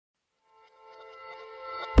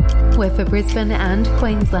We're for Brisbane and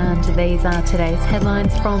Queensland. These are today's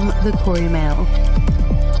headlines from the Courier Mail.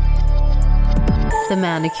 The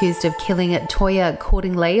man accused of killing Toya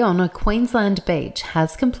Cordingley on a Queensland beach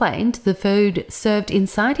has complained the food served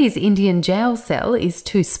inside his Indian jail cell is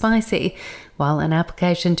too spicy, while an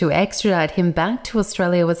application to extradite him back to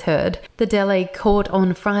Australia was heard. The Delhi court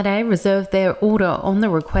on Friday reserved their order on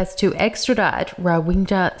the request to extradite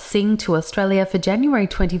Rawinja Singh to Australia for January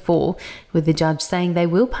 24, with the judge saying they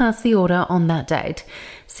will pass the order on that date.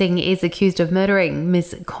 Singh is accused of murdering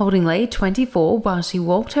Miss Cordingley, 24, while she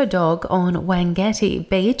walked her dog on Wangati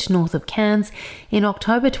Beach, north of Cairns, in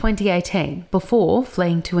October 2018, before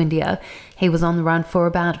fleeing to India. He was on the run for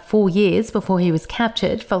about 4 years before he was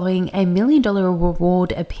captured following a $1 million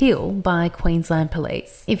reward appeal by Queensland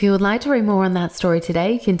Police. If you would like to read more on that story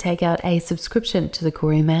today, you can take out a subscription to the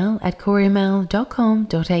Courier Mail at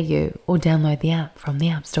couriermail.com.au or download the app from the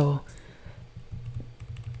App Store.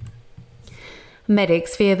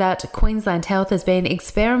 Medics fear that Queensland Health has been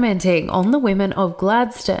experimenting on the women of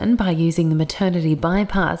Gladstone by using the maternity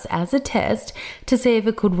bypass as a test to see if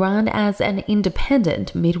it could run as an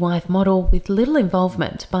independent midwife model with little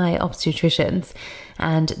involvement by obstetricians.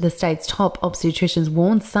 And the state's top obstetricians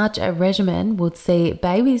warned such a regimen would see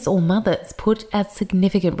babies or mothers put at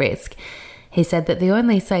significant risk. He said that the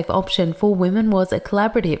only safe option for women was a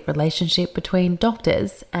collaborative relationship between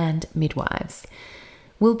doctors and midwives.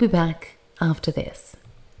 We'll be back after this.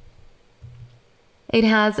 It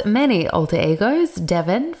has many alter egos: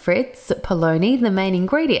 Devon, Fritz, Polony, the main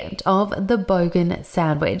ingredient of the Bogan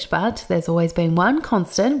sandwich, but there's always been one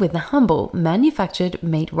constant with the humble manufactured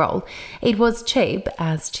meat roll. It was cheap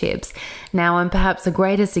as chips. Now, and perhaps the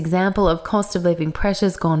greatest example of cost of living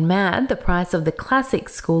pressures gone mad, the price of the classic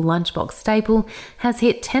school lunchbox staple has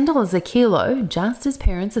hit $10 a kilo just as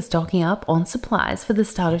parents are stocking up on supplies for the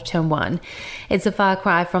start of term 1. It's a far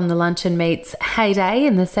cry from the luncheon meat's heyday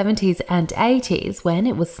in the 70s and 80s, when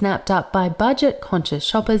it was snapped up by budget-conscious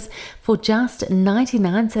shoppers for just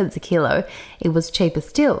 99 cents a kilo. It was cheaper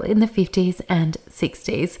still in the 50s and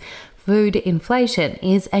 60s. Food inflation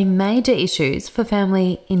is a major issue for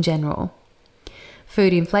family in general.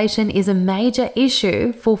 Food inflation is a major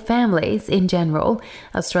issue for families in general.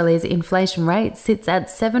 Australia's inflation rate sits at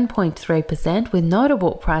 7.3%, with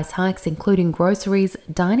notable price hikes including groceries,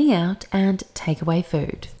 dining out and takeaway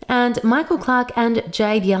food. And Michael Clarke and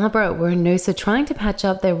Jade Yarbrough were in Noosa trying to patch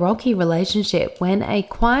up their rocky relationship when a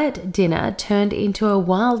quiet dinner turned into a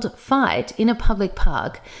wild fight in a public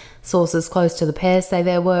park. Sources close to the pair say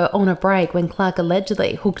they were on a break when Clarke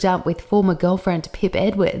allegedly hooked up with former girlfriend Pip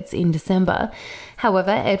Edwards in December.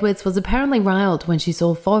 However, Edwards was apparently riled when she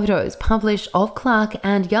saw photos published of Clarke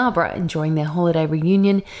and Yarbrough enjoying their holiday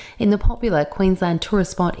reunion in the popular Queensland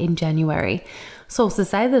tourist spot in January. Sources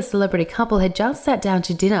say the celebrity couple had just sat down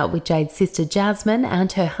to dinner with Jade's sister Jasmine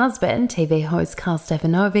and her husband, TV host Karl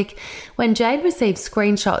Stefanovic, when Jade received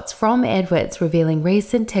screenshots from Edwards revealing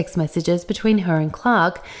recent text messages between her and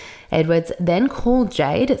Clarke. Edwards then called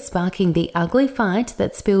Jade, sparking the ugly fight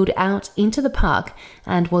that spilled out into the park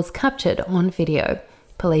and was captured on video.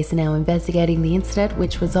 Police are now investigating the incident,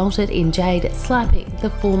 which resulted in Jade slapping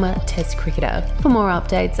the former Test cricketer. For more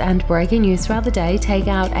updates and breaking news throughout the day, take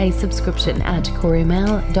out a subscription at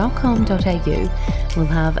couriermail.com.au. We'll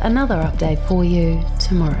have another update for you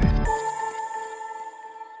tomorrow.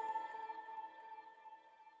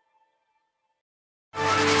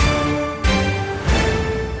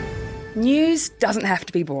 News doesn't have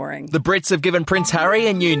to be boring. The Brits have given Prince Harry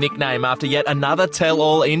a new nickname after yet another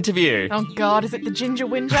tell-all interview. Oh God, is it the Ginger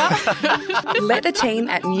Whinger? Let the team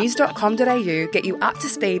at news.com.au get you up to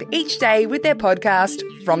speed each day with their podcast,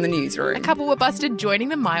 From the Newsroom. A couple were busted joining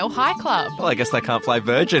the Mile High Club. Well, I guess they can't fly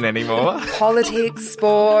Virgin anymore. Politics,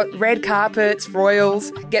 sport, red carpets,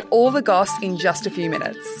 royals. Get all the goss in just a few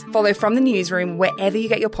minutes. Follow From the Newsroom wherever you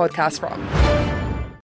get your podcasts from.